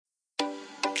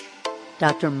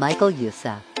Dr. Michael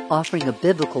Youssef, offering a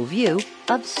biblical view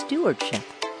of stewardship.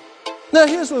 Now,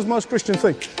 here's what most Christians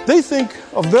think. They think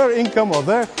of their income or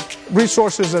their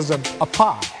resources as a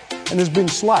pie, and it's being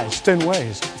sliced 10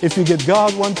 ways. If you get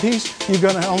God one piece, you're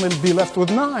going to only be left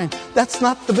with 9. That's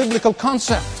not the biblical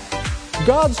concept.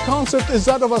 God's concept is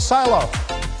that of a silo,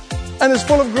 and it's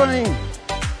full of grain.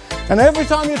 And every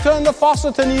time you turn the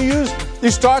faucet and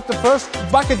you start the first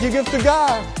bucket you give to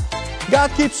God. God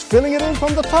keeps filling it in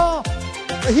from the top.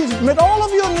 He's met all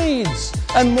of your needs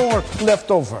and more left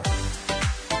over.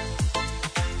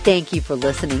 Thank you for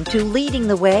listening to Leading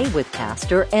the Way with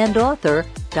pastor and author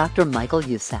Dr. Michael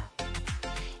Youssef.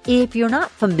 If you're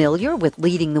not familiar with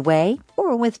Leading the Way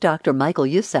or with Dr. Michael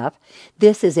Youssef,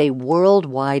 this is a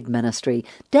worldwide ministry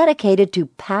dedicated to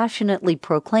passionately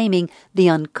proclaiming the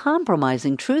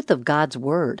uncompromising truth of God's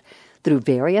Word through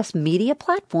various media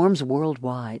platforms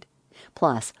worldwide.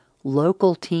 Plus,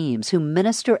 local teams who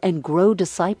minister and grow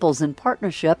disciples in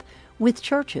partnership with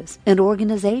churches and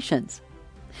organizations.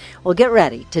 Well, get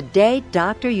ready. Today,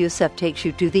 Dr. Youssef takes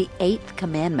you to the 8th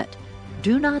commandment.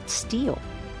 Do not steal.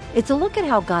 It's a look at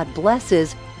how God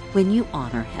blesses when you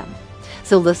honor Him.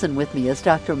 So listen with me as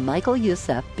Dr. Michael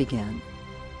Youssef begins.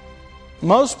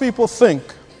 Most people think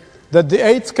that the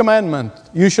 8th commandment,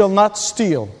 you shall not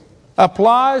steal,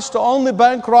 applies to only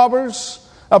bank robbers,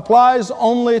 applies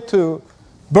only to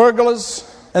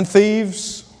burglars and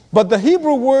thieves. But the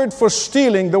Hebrew word for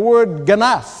stealing, the word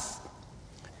ganath,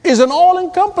 is an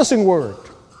all-encompassing word.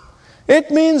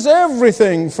 It means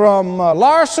everything from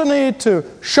larceny to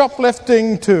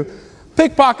shoplifting to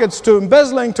pickpockets to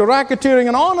embezzling to racketeering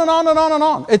and on and on and on and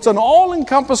on. It's an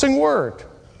all-encompassing word.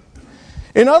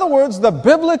 In other words, the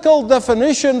biblical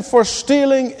definition for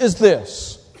stealing is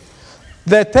this: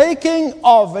 the taking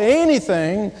of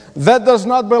anything that does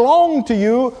not belong to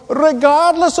you,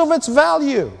 regardless of its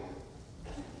value.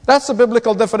 That's the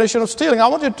biblical definition of stealing. I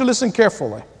want you to listen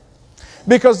carefully,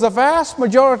 because the vast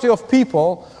majority of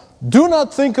people do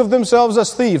not think of themselves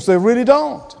as thieves. They really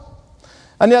don't.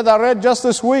 And yet I read just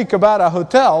this week about a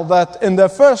hotel that in their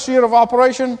first year of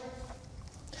operation,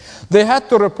 they had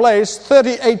to replace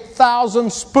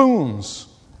 38,000 spoons,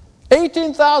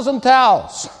 18,000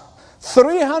 towels,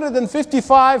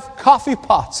 355 coffee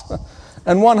pots,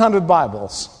 and 100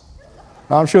 Bibles.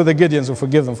 I'm sure the Gideons will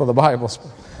forgive them for the Bibles.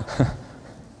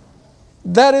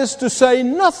 That is to say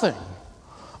nothing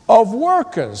of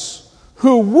workers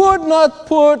who would not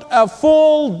put a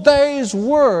full day's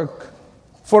work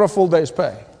for a full day's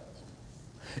pay.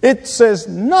 It says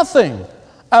nothing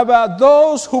about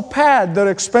those who pad their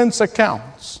expense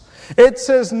accounts. It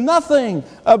says nothing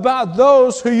about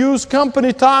those who use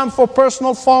company time for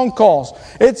personal phone calls.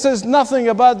 It says nothing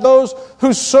about those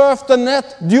who surf the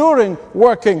net during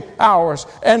working hours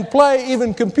and play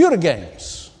even computer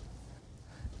games.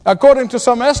 According to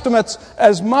some estimates,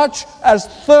 as much as a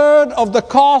third of the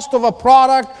cost of a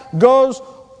product goes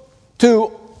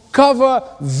to cover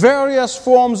various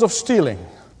forms of stealing.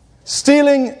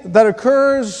 Stealing that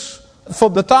occurs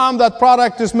from the time that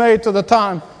product is made to the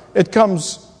time it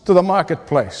comes to the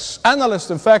marketplace. Analysts,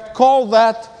 in fact, call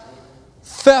that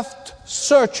theft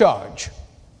surcharge.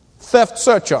 Theft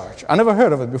surcharge. I never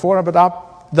heard of it before, but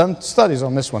I've done studies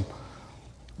on this one.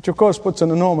 Which, of course, puts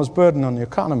an enormous burden on the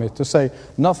economy, to say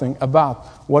nothing about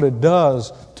what it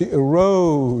does to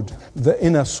erode the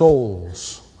inner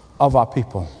souls of our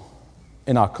people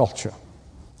in our culture.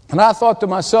 And I thought to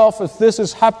myself, if this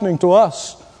is happening to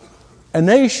us, a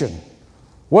nation,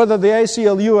 whether the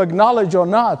ACLU acknowledge or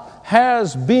not,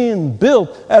 has been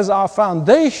built as our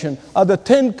foundation of the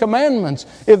 10 Commandments.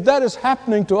 If that is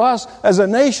happening to us as a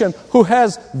nation who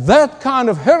has that kind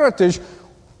of heritage,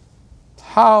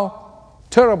 how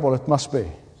terrible it must be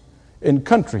in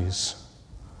countries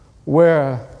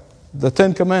where the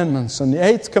 10 Commandments and the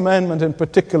 8th Commandment in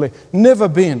particular never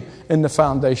been in the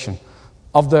foundation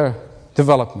of their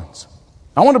developments.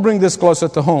 I want to bring this closer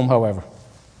to home, however.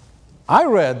 I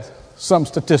read some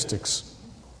statistics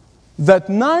that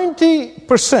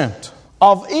 90%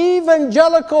 of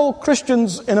evangelical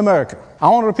Christians in America, I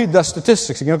want to repeat that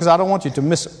statistics again because I don't want you to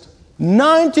miss it.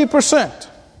 90%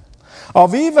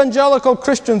 of evangelical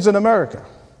Christians in America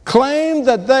claim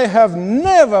that they have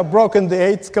never broken the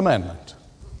 8th commandment.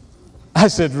 I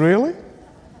said, really?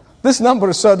 This number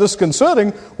is so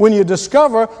disconcerting when you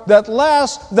discover that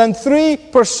less than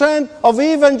 3% of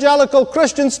evangelical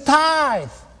Christians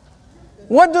tithe.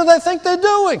 What do they think they're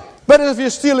doing? But if you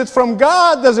steal it from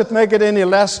God, does it make it any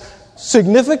less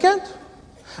significant?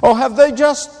 Or have they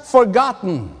just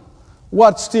forgotten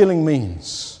what stealing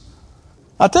means?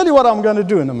 I'll tell you what I'm going to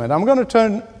do in a minute. I'm going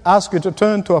to ask you to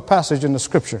turn to a passage in the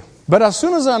Scripture. But as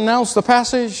soon as I announce the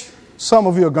passage, some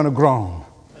of you are going to groan.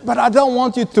 But I don't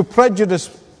want you to prejudice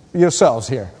yourselves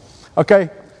here. Okay?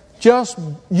 Just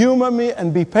humor me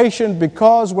and be patient,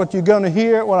 because what you're going to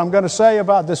hear, what I'm going to say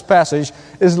about this passage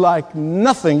is like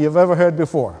nothing you've ever heard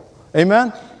before.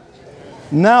 Amen?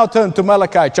 Now turn to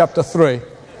Malachi chapter 3.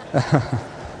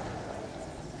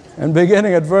 And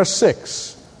beginning at verse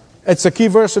 6. It's a key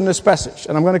verse in this passage,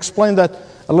 and I'm going to explain that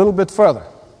a little bit further.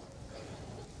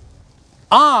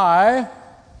 I,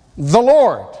 the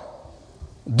Lord,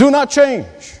 do not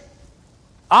change.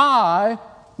 I,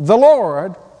 the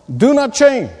Lord, do not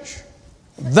change.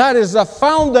 That is the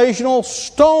foundational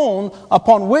stone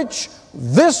upon which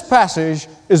this passage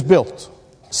is built.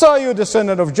 So you,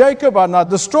 descendant of Jacob, are not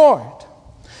destroyed.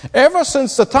 Ever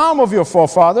since the time of your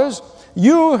forefathers,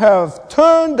 you have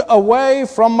turned away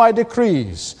from my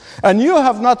decrees, and you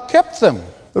have not kept them.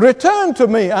 Return to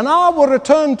me, and I will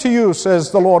return to you,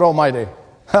 says the Lord Almighty.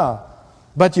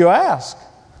 But you ask,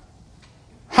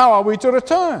 how are we to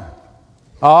return?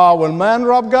 Will man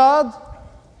rob God?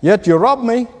 Yet you rob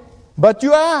me. But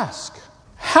you ask,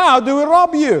 how do we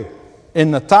rob you?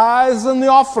 In the tithes and the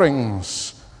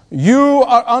offerings. You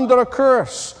are under a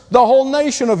curse, the whole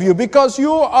nation of you, because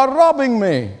you are robbing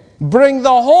me. Bring the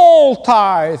whole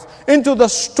tithe into the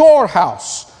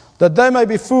storehouse, that there may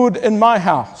be food in my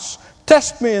house.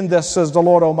 Test me in this, says the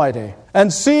Lord Almighty,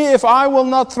 and see if I will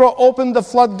not throw open the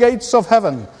floodgates of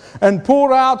heaven and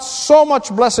pour out so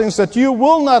much blessings that you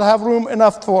will not have room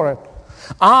enough for it.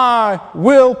 I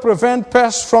will prevent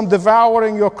pests from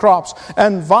devouring your crops,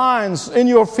 and vines in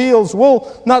your fields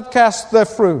will not cast their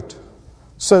fruit,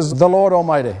 says the Lord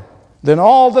Almighty. Then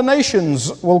all the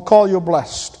nations will call you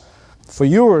blessed, for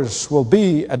yours will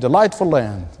be a delightful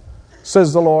land,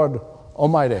 says the Lord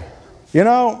Almighty. You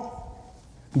know,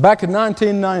 back in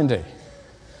 1990,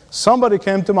 somebody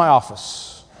came to my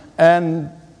office, and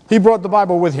he brought the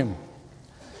Bible with him.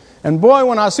 And boy,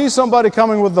 when I see somebody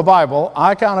coming with the Bible,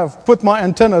 I kind of put my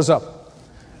antennas up.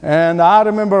 And I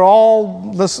remember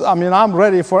all this. I'm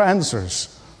ready for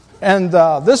answers. And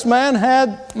this man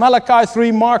had Malachi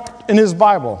 3 marked in his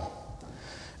Bible.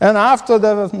 And after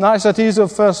the niceties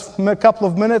of first couple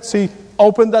of minutes, he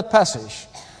opened that passage.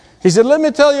 He said, let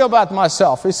me tell you about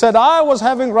myself. He said, I was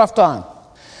having a rough time.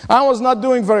 I was not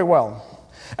doing very well.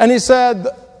 And he said,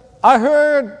 I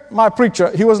heard my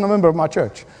preacher, he wasn't a member of my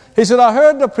church. He said, I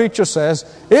heard the preacher says,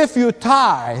 if you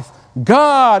tithe,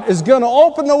 God is going to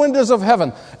open the windows of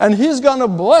heaven, and He's going to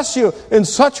bless you in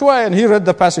such a way. And he read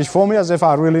the passage for me as if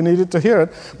I really needed to hear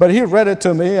it. But he read it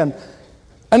to me, and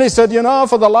he said, you know,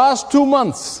 for the last 2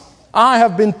 months, I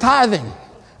have been tithing,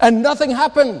 and nothing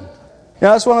happened.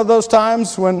 Yeah, that's one of those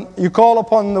times when you call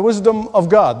upon the wisdom of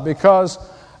God, because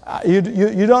you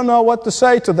don't know what to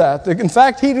say to that. In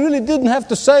fact, he really didn't have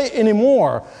to say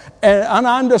anymore. And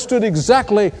I understood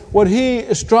exactly what he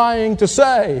is trying to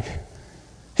say.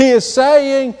 He is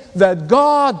saying that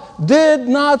God did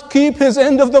not keep His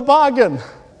end of the bargain.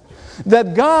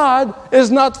 That God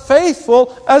is not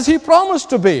faithful as He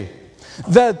promised to be.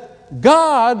 That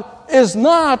God is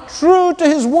not true to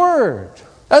His word.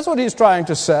 That's what he's trying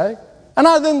to say. And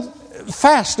I then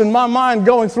fast in my mind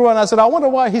going through, and I said, I wonder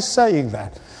why he's saying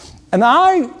that. And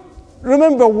I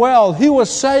remember well, he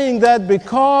was saying that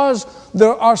because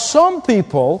there are some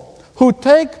people who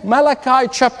take Malachi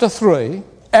chapter 3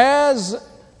 as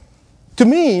to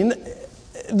mean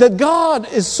that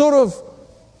God is sort of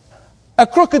a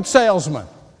crooked salesman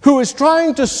who is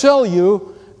trying to sell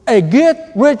you a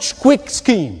get-rich-quick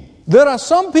scheme. There are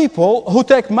some people who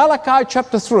take Malachi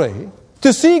chapter 3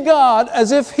 to see God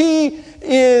as if He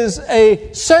is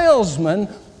a salesman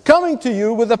coming to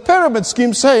you with a pyramid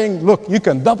scheme saying, look, you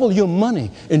can double your money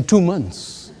in 2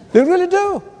 months. They really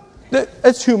do.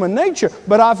 It's human nature.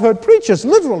 But I've heard preachers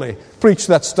literally preach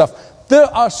that stuff. There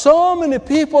are so many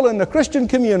people in the Christian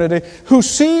community who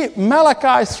see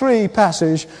Malachi 3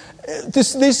 passage.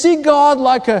 They see God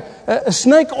like a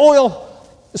snake oil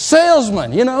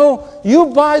salesman. You know, you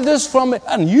buy this from me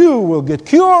and you will get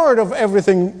cured of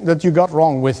everything that you got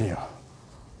wrong with you.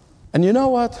 And you know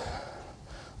what?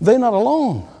 They're not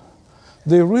alone.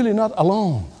 They're really not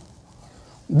alone.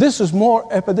 This is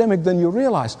more epidemic than you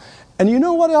realize. And you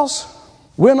know what else?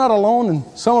 We're not alone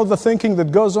in some of the thinking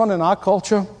that goes on in our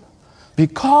culture.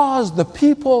 Because the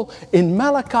people in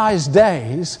Malachi's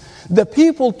days, the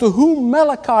people to whom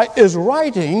Malachi is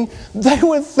writing, they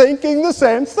were thinking the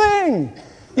same thing.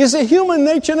 You see, human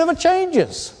nature never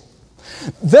changes.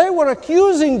 They were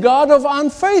accusing God of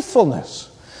unfaithfulness.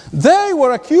 They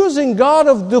were accusing God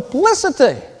of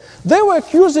duplicity. They were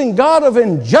accusing God of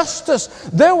injustice.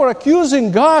 They were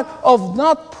accusing God of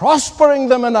not prospering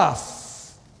them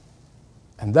enough.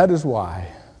 And that is why,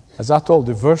 as I told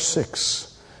you, verse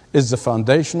 6, is the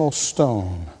foundational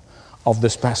stone of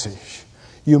this passage.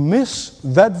 You miss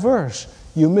that verse,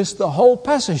 you miss the whole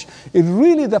passage.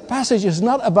 The passage is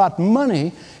not about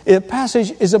money, the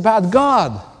passage is about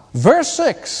God. Verse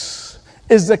 6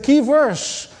 is the key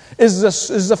verse, is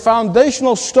the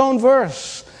foundational stone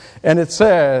verse. And it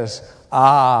says,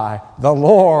 I, the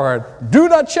Lord, do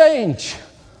not change.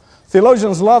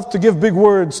 Theologians love to give big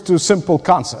words to simple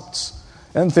concepts.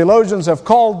 And theologians have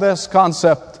called this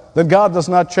concept that God does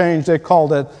not change, they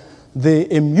called it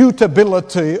the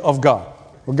immutability of God.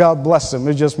 Well, God bless them,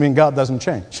 it just means God doesn't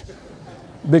change.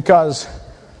 Because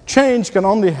change can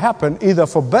only happen either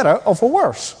for better or for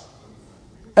worse.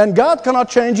 And God cannot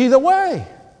change either way.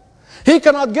 He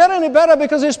cannot get any better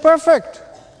because He's perfect.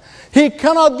 He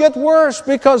cannot get worse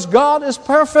because God is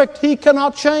perfect. He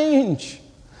cannot change.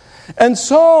 And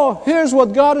so, here's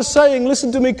what God is saying.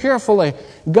 Listen to me carefully.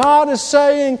 God is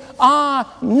saying, I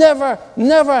never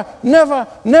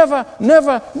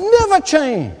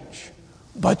change.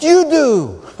 But you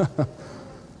do.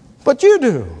 But you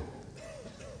do.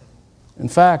 In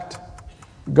fact,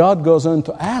 God goes on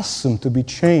to ask them to be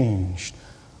changed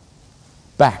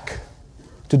back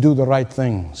to do the right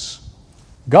things.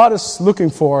 God is looking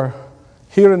for,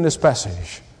 here in this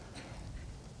passage,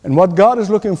 and what God is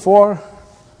looking for,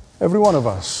 every one of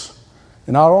us,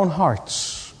 in our own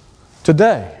hearts,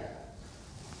 today,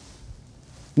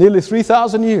 nearly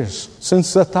 3,000 years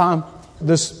since the time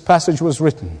this passage was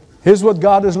written. Here's what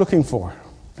God is looking for.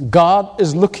 God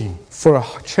is looking for a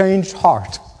changed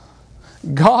heart.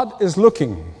 God is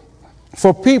looking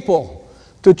for people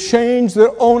to change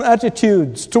their own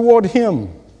attitudes toward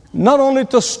Him. Not only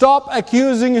to stop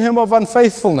accusing Him of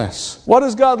unfaithfulness. What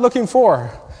is God looking for?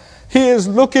 He is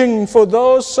looking for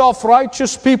those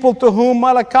self-righteous people to whom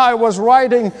Malachi was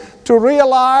writing to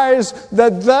realize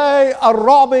that they are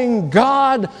robbing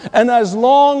God. And as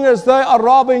long as they are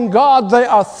robbing God, they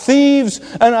are thieves.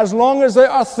 And as long as they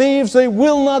are thieves, they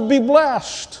will not be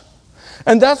blessed.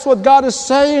 And that's what God is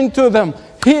saying to them.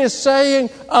 He is saying,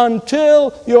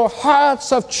 until your hearts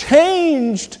have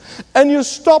changed and you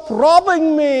stop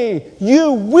robbing me,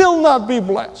 you will not be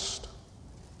blessed.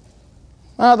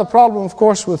 Now, the problem, of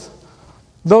course, with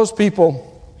those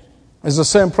people is the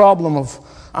same problem of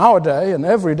our day and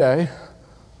every day.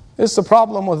 It's the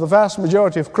problem with the vast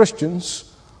majority of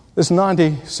Christians, this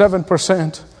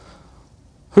 97%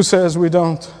 who says we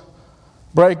don't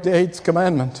break the 8th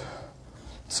commandment.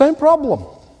 Same problem.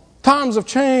 Times have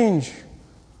changed.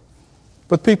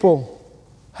 But people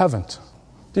haven't.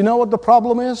 Do you know what the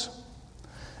problem is?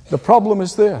 The problem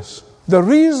is this. The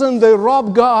reason they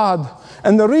rob God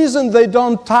and the reason they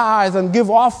don't tithe and give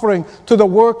offering to the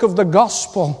work of the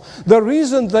gospel, the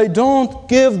reason they don't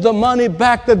give the money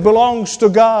back that belongs to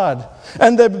God,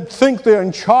 and they think they're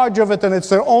in charge of it and it's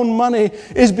their own money,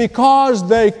 is because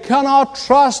they cannot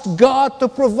trust God to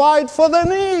provide for their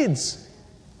needs.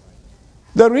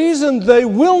 The reason they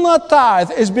will not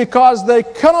tithe is because they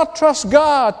cannot trust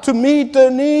God to meet their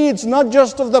needs, not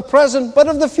just of the present, but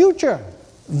of the future.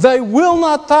 They will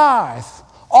not tithe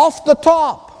off the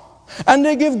top. And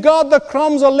they give God the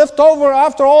crumbs are left over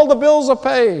after all the bills are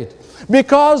paid,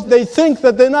 because they think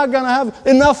that they're not going to have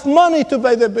enough money to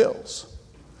pay their bills.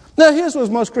 Now, here's what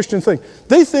most Christians think.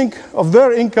 They think of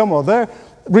their income or their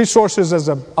resources as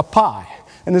a pie.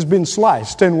 And it's been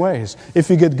sliced 10 ways.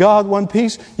 If you get God one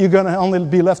piece, you're going to only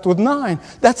be left with 9.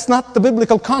 That's not the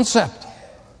biblical concept.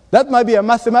 That might be a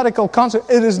mathematical concept.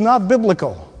 It is not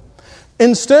biblical.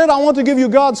 Instead, I want to give you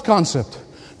God's concept.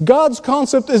 God's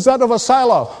concept is that of a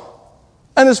silo.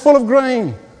 And it's full of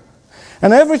grain.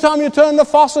 And every time you turn the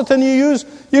faucet and you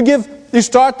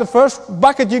start the first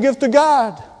bucket you give to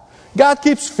God. God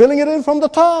keeps filling it in from the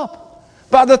top.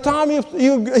 By the time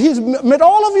He's met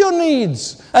all of your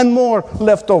needs and more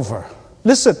left over.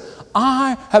 Listen,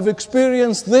 I have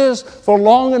experienced this for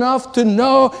long enough to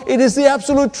know it is the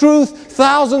absolute truth.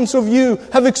 Thousands of you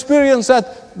have experienced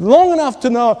that long enough to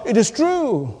know it is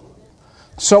true.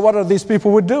 So what are these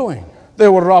people were doing? They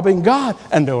were robbing God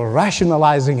and they were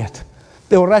rationalizing it.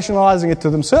 They were rationalizing it to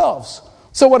themselves.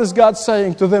 So what is God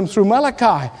saying to them through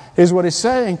Malachi? Here's what He's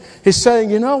saying. He's saying,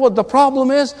 you know what the problem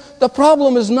is? The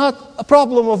problem is not a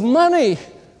problem of money.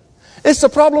 It's the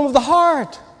problem of the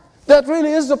heart. That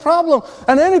really is the problem.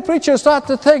 And any preacher start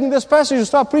taking this passage and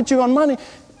start preaching on money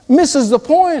misses the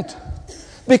point.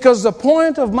 Because the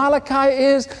point of Malachi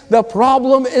is the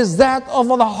problem is that of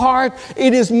the heart.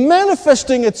 It is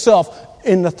manifesting itself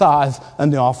in the tithe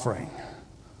and the offering.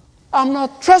 I'm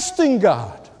not trusting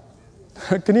God.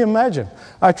 Can you imagine?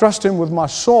 I trust Him with my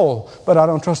soul, but I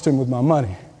don't trust Him with my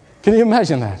money. Can you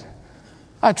imagine that?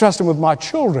 I trust Him with my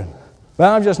children, But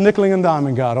I'm just nickeling and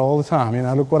diming God all the time.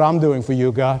 Look what I'm doing for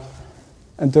you, God.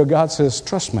 Until God says,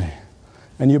 trust me,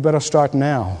 and you better start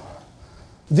now.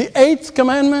 The 8th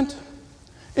commandment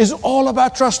is all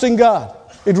about trusting God.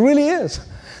 It really is.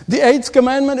 The 8th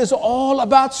commandment is all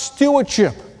about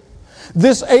stewardship.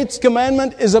 This 8th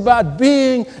commandment is about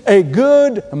being a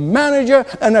good manager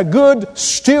and a good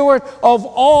steward of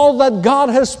all that God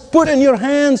has put in your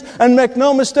hands. And make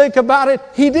no mistake about it,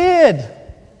 He did.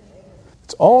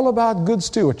 It's all about good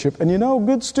stewardship. And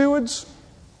good stewards,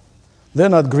 they're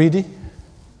not greedy.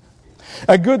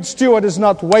 A good steward is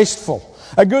not wasteful.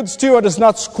 A good steward is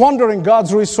not squandering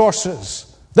God's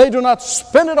resources. They do not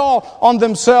spend it all on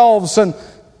themselves and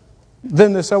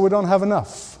then they say, we don't have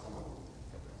enough.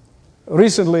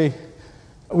 Recently,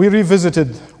 we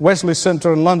revisited Wesley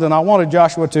Center in London. I wanted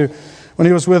Joshua to, when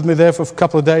he was with me there for a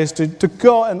couple of days, to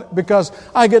go, because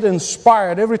I get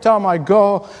inspired every time I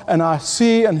go and I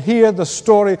see and hear the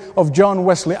story of John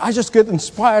Wesley. I just get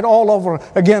inspired all over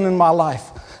again in my life.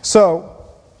 So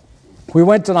we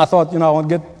went and I thought, I want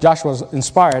to get Joshua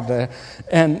inspired there.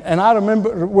 And I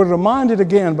remember, we're reminded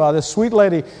again by this sweet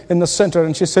lady in the center.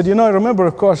 And she said, remember,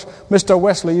 of course, Mr.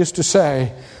 Wesley used to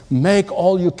say, make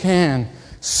all you can,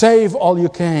 save all you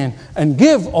can, and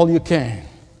give all you can.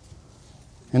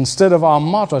 Instead of our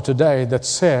motto today that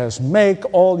says, make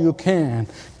all you can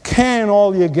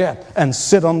all you get, and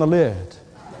sit on the lid.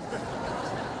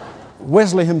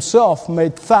 Wesley himself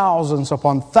made thousands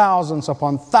upon thousands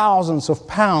upon thousands of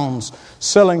pounds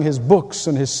selling his books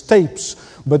and his tapes.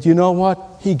 But you know what?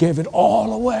 He gave it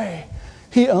all away.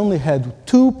 He only had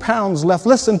 2 pounds left,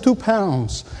 less than 2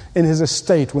 pounds in his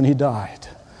estate when he died.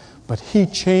 But he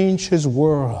changed his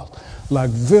world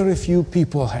like very few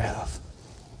people have.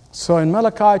 So in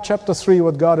Malachi chapter 3,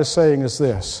 what God is saying is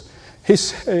this. He's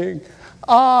saying,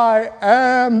 I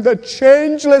am the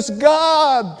changeless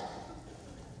God.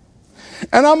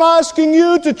 And I'm asking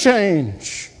you to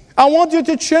change. I want you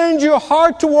to change your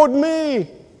heart toward me.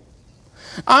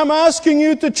 I'm asking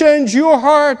you to change your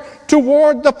heart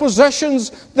toward the possessions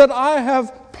that I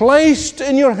have placed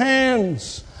in your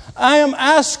hands. I am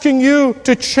asking you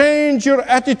to change your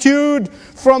attitude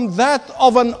from that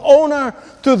of an owner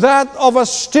to that of a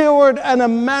steward and a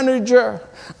manager.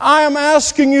 I am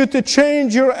asking you to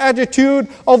change your attitude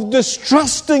of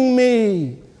distrusting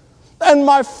me and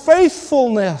my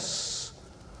faithfulness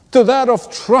to that of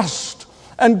trust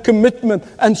and commitment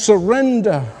and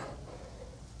surrender.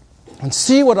 And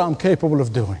see what I'm capable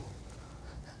of doing.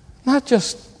 Not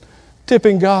just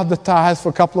tipping God the tithe for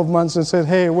a couple of months and say,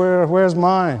 hey, where's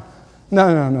mine?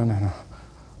 No.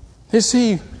 You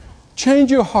see,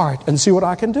 change your heart and see what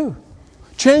I can do.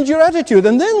 Change your attitude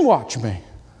and then watch me.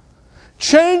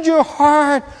 Change your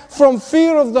heart from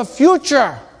fear of the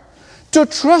future to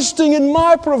trusting in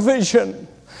my provision.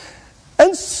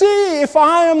 And see if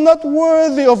I am not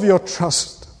worthy of your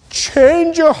trust.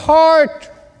 Change your heart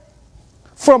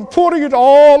from putting it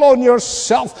all on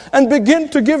yourself and begin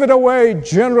to give it away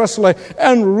generously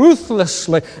and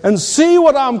ruthlessly and see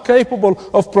what I'm capable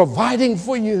of providing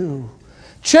for you.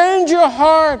 Change your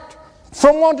heart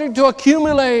from wanting to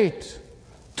accumulate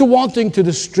to wanting to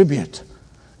distribute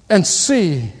and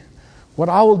see what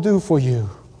I will do for you.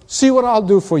 See what I'll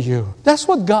do for you. That's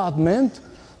what God meant.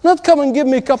 Not come and give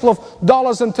me a couple of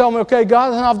dollars and tell me, okay,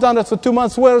 God, and I've done it for 2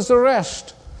 months, where's the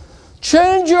rest?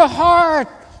 Change your heart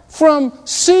from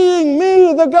seeing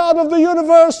me, the God of the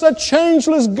universe, the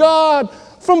changeless God,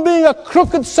 from being a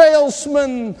crooked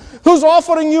salesman who's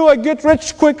offering you a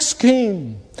get-rich-quick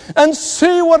scheme. And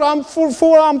see what I'm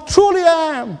for I truly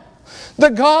am. The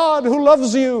God who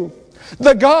loves you.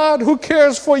 The God who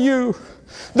cares for you.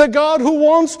 The God who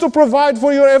wants to provide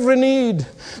for your every need.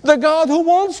 The God who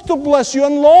wants to bless you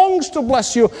and longs to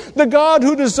bless you. The God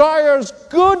who desires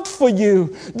good for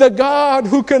you. The God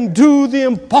who can do the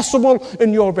impossible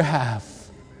in your behalf.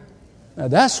 Now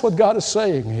that's what God is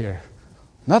saying here.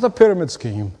 Not a pyramid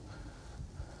scheme.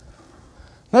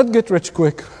 Not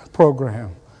get-rich-quick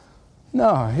program.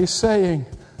 No, He's saying,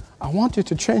 I want you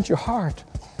to change your heart.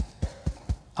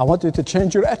 I want you to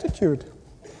change your attitude.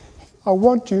 I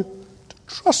want you to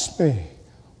trust me.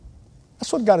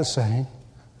 That's what God is saying.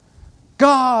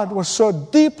 God was so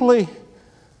deeply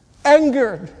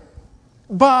angered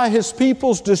by His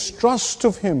people's distrust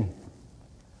of Him.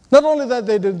 Not only that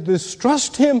they did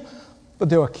distrust Him, but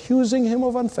they were accusing Him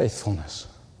of unfaithfulness.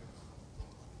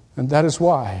 And that is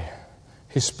why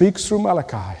He speaks through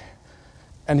Malachi.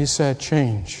 And He said,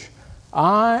 change.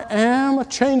 I am a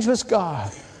changeless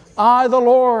God. I, the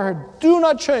Lord, do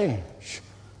not change.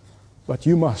 But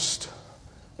you must,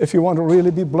 if you want to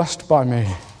really be blessed by me.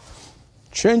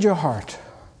 Change your heart.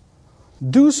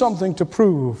 Do something to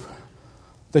prove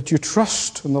that you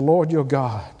trust in the Lord your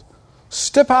God.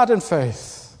 Step out in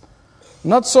faith,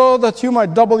 not so that you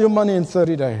might double your money in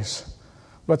 30 days,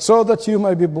 but so that you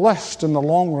may be blessed in the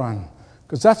long run,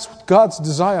 because that's God's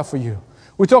desire for you.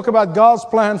 We talk about God's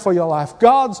plan for your life.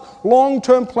 God's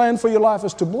long-term plan for your life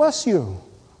is to bless you.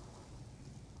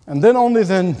 And then only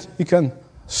then you can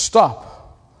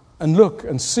stop and look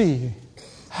and see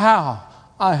how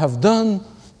I have done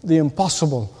the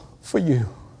impossible for you.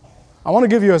 I want to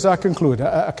give you, as I conclude,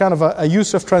 a kind of a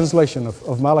Youssef translation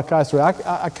of Malachi 3.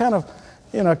 I kind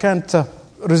of, can't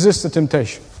resist the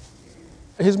temptation.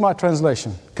 Here's my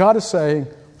translation. God is saying,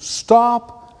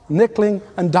 stop nickeling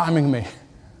and diming me.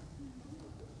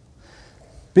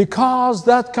 Because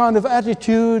that kind of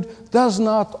attitude does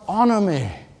not honor me.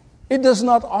 It does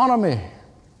not honor me.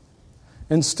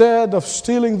 Instead of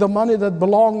stealing the money that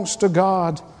belongs to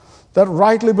God, that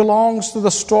rightly belongs to the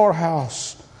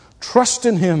storehouse, trust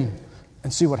in Him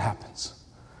and see what happens.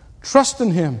 Trust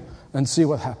in Him and see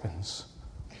what happens.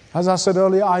 As I said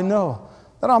earlier, I know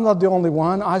that I'm not the only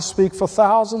one. I speak for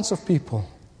thousands of people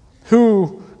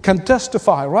who can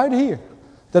testify right here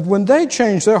that when they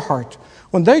change their heart,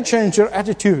 when they change their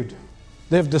attitude,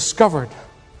 they've discovered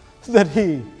that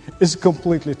He is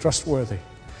completely trustworthy.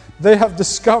 They have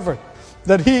discovered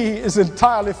that He is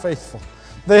entirely faithful.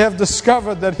 They have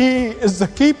discovered that He is the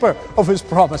keeper of His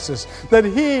promises, that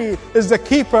He is the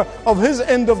keeper of His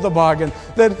end of the bargain,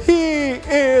 that He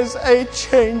is a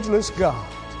changeless God.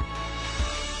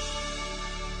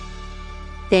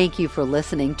 Thank you for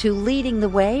listening to Leading the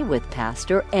Way with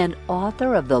pastor and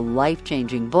author of the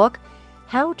life-changing book,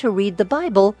 How to Read the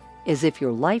Bible as If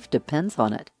Your Life Depends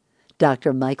on It,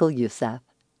 Dr. Michael Youssef.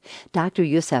 Dr.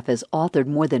 Youssef has authored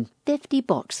more than 50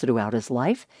 books throughout his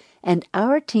life, and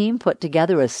our team put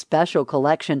together a special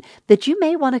collection that you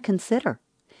may want to consider.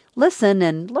 Listen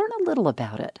and learn a little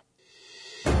about it.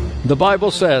 The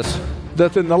Bible says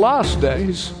that in the last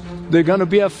days, there's going to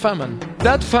be a famine.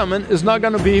 That famine is not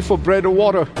going to be for bread or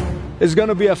water. It's going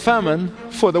to be a famine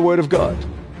for the Word of God.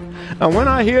 And when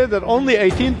I hear that only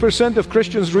 18% of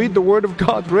Christians read the Word of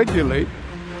God regularly,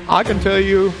 I can tell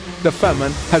you the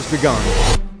famine has begun.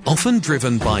 Often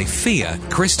driven by fear,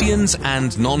 Christians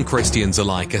and non-Christians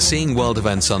alike are seeing world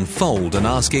events unfold and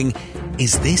asking,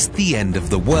 is this the end of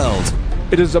the world?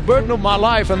 It is the burden of my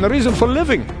life, and the reason for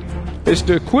living is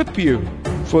to equip you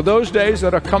for those days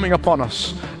that are coming upon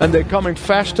us. And they're coming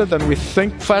faster than we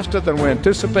think, faster than we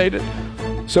anticipated.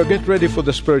 So get ready for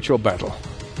the spiritual battle.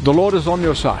 The Lord is on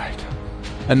your side.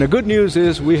 And the good news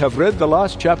is we have read the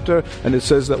last chapter, and it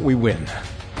says that we win.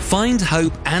 Find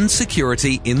hope and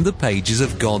security in the pages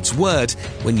of God's Word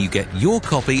when you get your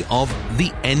copy of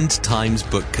The End Times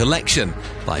Book Collection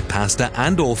by pastor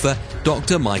and author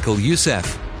Dr. Michael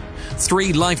Youssef.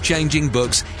 3 life-changing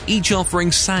books, each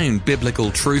offering sound biblical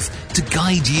truth to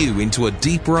guide you into a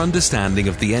deeper understanding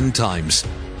of the end times.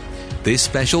 This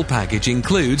special package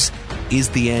includes Is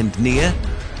the End Near?,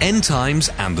 End Times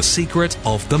and the Secret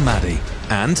of the Mahdi,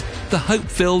 and the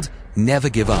hope-filled Never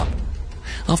Give Up.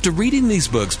 After reading these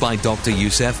books by Dr.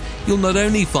 Youssef, you'll not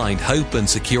only find hope and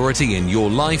security in your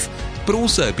life, but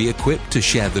also be equipped to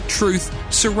share the truth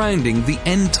surrounding the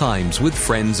end times with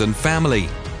friends and family.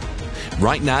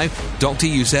 Right now, Dr.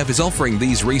 Youssef is offering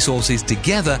these resources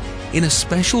together in a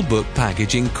special book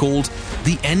packaging called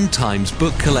The End Times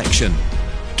Book Collection.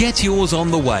 Get yours on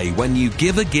the way when you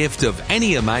give a gift of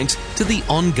any amount to the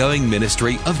ongoing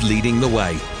ministry of Leading the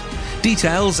Way.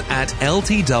 Details at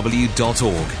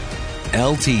ltw.org.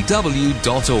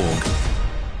 ltw.org.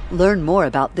 Learn more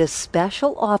about this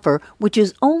special offer, which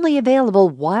is only available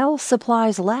while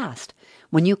supplies last,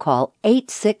 when you call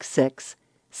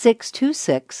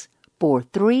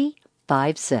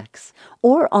 866-626-4356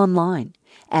 or online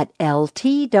at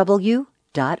ltw.org.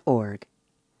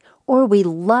 Or we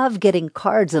love getting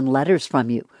cards and letters from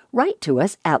you. Write to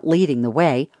us at Leading the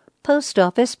Way, Post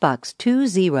Office Box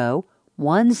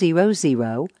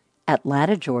 20100,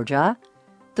 Atlanta, Georgia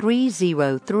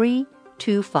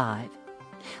 30325.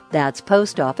 That's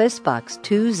Post Office Box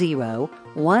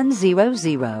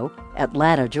 20100,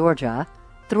 Atlanta, Georgia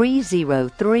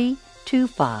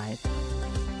 30325.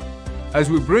 As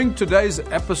we bring today's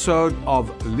episode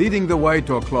of Leading the Way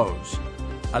to a close,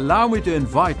 allow me to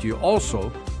invite you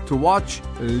also to watch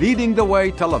Leading the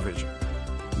Way television.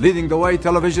 Leading the Way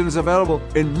television is available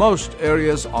in most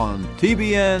areas on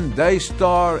TBN,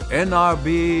 Daystar,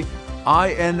 NRB,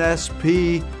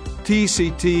 INSP,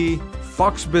 TCT,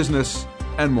 Fox Business,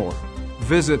 and more.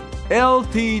 Visit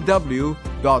ltw.org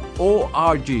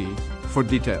for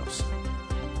details.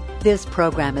 This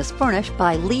program is furnished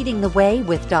by Leading the Way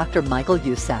with Dr. Michael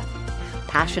Youssef,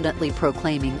 passionately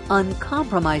proclaiming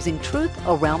uncompromising truth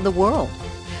around the world.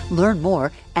 Learn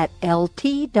more at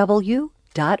ltw.org.